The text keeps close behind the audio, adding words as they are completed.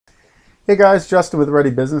Hey guys, Justin with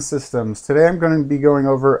Ready Business Systems. Today I'm going to be going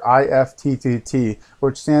over IFTTT,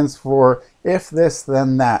 which stands for If This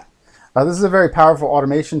Then That. This is a very powerful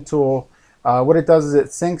automation tool. What it does is it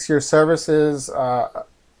syncs your services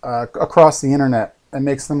across the internet and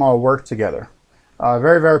makes them all work together.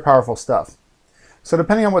 Very, very powerful stuff. So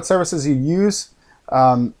depending on what services you use,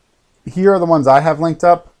 here are the ones I have linked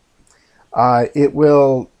up. It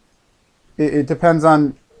depends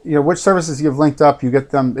on which services you've linked up. You get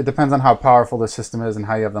them. It depends on how powerful the system is and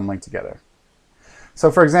how you have them linked together. So,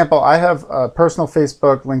 for example, I have a personal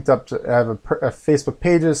Facebook linked up to. I have a Facebook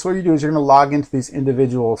pages. So what you do is you're going to log into these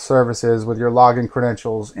individual services with your login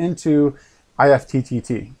credentials into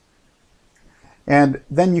IFTTT, and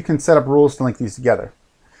then you can set up rules to link these together.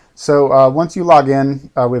 So once you log in,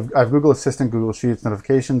 I have Google Assistant, Google Sheets,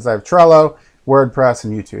 notifications. I have Trello, WordPress,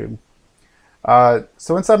 and YouTube.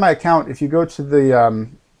 So inside my account, if you go to the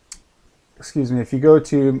if you go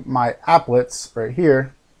to my applets right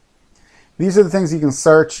here, these are the things you can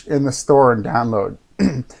search in the store and download.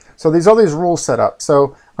 So all these rules set up.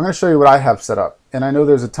 So I'm going to show you what I have set up, and I know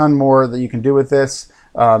there's a ton more that you can do with this.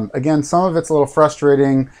 Again, some of it's a little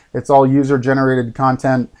frustrating. It's all user-generated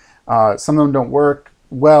content. Some of them don't work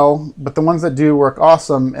well, but the ones that do work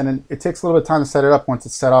awesome, and it takes a little bit of time to set it up. Once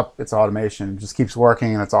it's set up, it's automation. It just keeps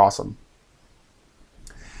working, and it's awesome.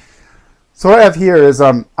 So what I have here is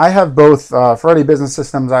I have both for Ready Business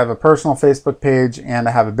Systems. I have a personal Facebook page and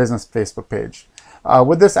I have a business Facebook page.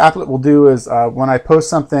 What this applet will do is when I post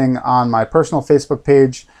something on my personal Facebook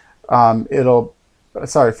page, Facebook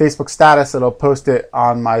status, it'll post it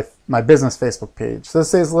on my business Facebook page. So this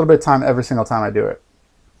saves a little bit of time every single time I do it.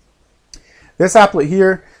 This applet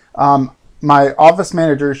here, my office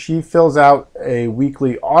manager, she fills out a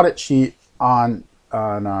weekly audit sheet on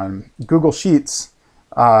Google Sheets.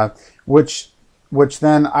 Which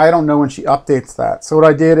then I don't know when she updates that. So what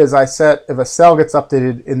I did is I set, if a cell gets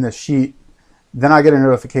updated in the sheet, then I get a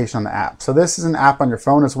notification on the app. So this is an app on your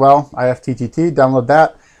phone as well, IFTTT, download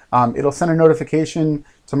that. It'll send a notification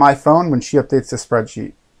to my phone when she updates the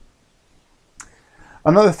spreadsheet.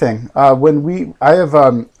 Another thing, I have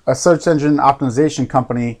a search engine optimization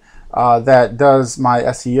company that does my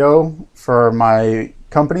SEO for my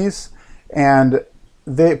companies, and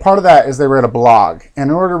part of that is they write a blog. And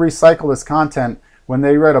in order to recycle this content, when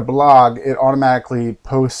they write a blog, it automatically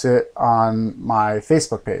posts it on my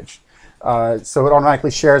Facebook page. So it automatically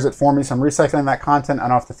shares it for me. So I'm recycling that content. I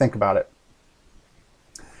don't have to think about it.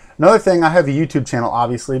 Another thing, I have a YouTube channel,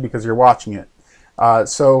 obviously, because you're watching it.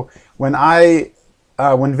 So when I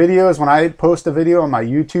post a video on my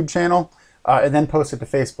YouTube channel, and then post it to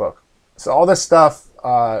Facebook. So all this stuff,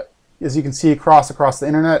 as you can see across the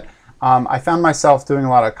internet, I found myself doing a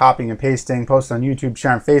lot of copying and pasting, post on YouTube,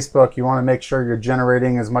 share on Facebook. You want to make sure you're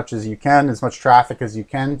generating as much as you can, as much traffic as you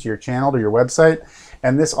can to your channel, to your website,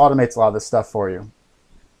 and this automates a lot of this stuff for you.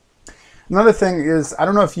 Another thing is, I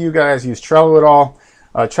don't know if you guys use Trello at all.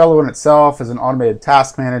 Trello in itself is an automated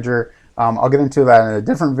task manager. I'll get into that in a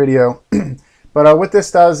different video. But what this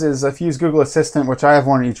does is, if you use Google Assistant, which I have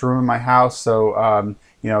one in each room in my house, so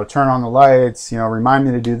turn on the lights, remind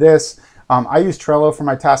me to do this. I use Trello for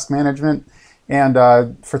my task management and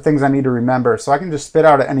for things I need to remember. So I can just spit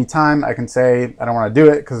out at any time. I can say I don't want to do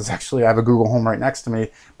it because I have a Google Home right next to me,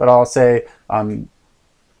 but I'll say, you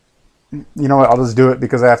know what, I'll just do it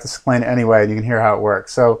because I have to explain it anyway, and you can hear how it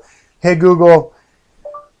works. So, hey Google,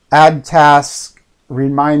 add task,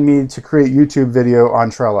 remind me to create YouTube video on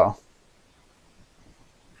Trello.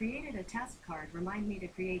 Created a task card, remind me to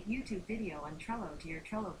create YouTube video on Trello to your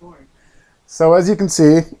Trello board. So as you can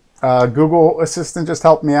see, Google Assistant just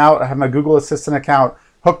helped me out. I have my Google Assistant account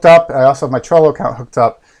hooked up. I also have my Trello account hooked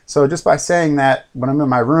up. So just by saying that, when I'm in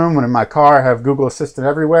my room, when I'm in my car, I have Google Assistant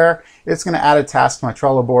everywhere, it's going to add a task to my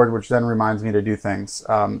Trello board, which then reminds me to do things.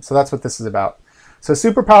 So that's what this is about. So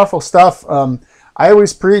super powerful stuff. I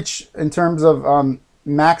always preach in terms of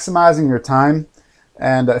maximizing your time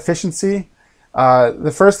and efficiency.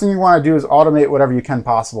 The first thing you want to do is automate whatever you can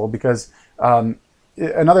possible, because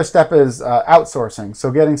another step is outsourcing, so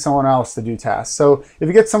getting someone else to do tasks. So if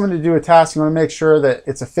you get someone to do a task, you want to make sure that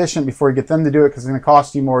it's efficient before you get them to do it, because it's going to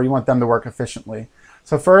cost you more. You want them to work efficiently.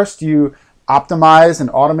 So first, you optimize and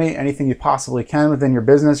automate anything you possibly can within your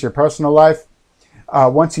business, your personal life.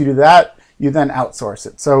 Once you do that, you then outsource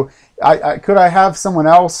it. So could I have someone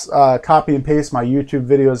else copy and paste my YouTube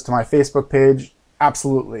videos to my Facebook page?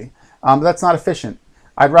 Absolutely. But that's not efficient.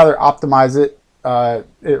 I'd rather optimize it.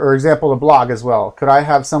 For example, the blog as well. Could I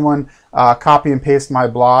have someone copy and paste my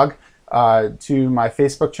blog to my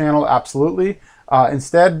Facebook channel? Absolutely.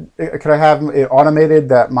 Instead, could I have it automated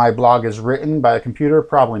that my blog is written by a computer?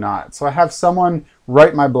 Probably not. So I have someone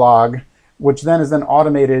write my blog, which then is then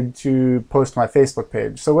automated to post to my Facebook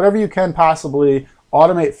page. So whatever you can possibly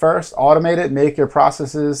automate first, automate it, make your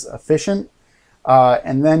processes efficient,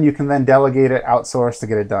 and then you can then delegate it, outsource to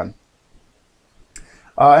get it done.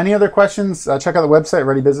 Any other questions? Check out the website,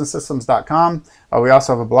 readybusinesssystems.com. We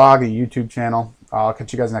also have a blog, a YouTube channel. I'll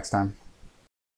catch you guys next time.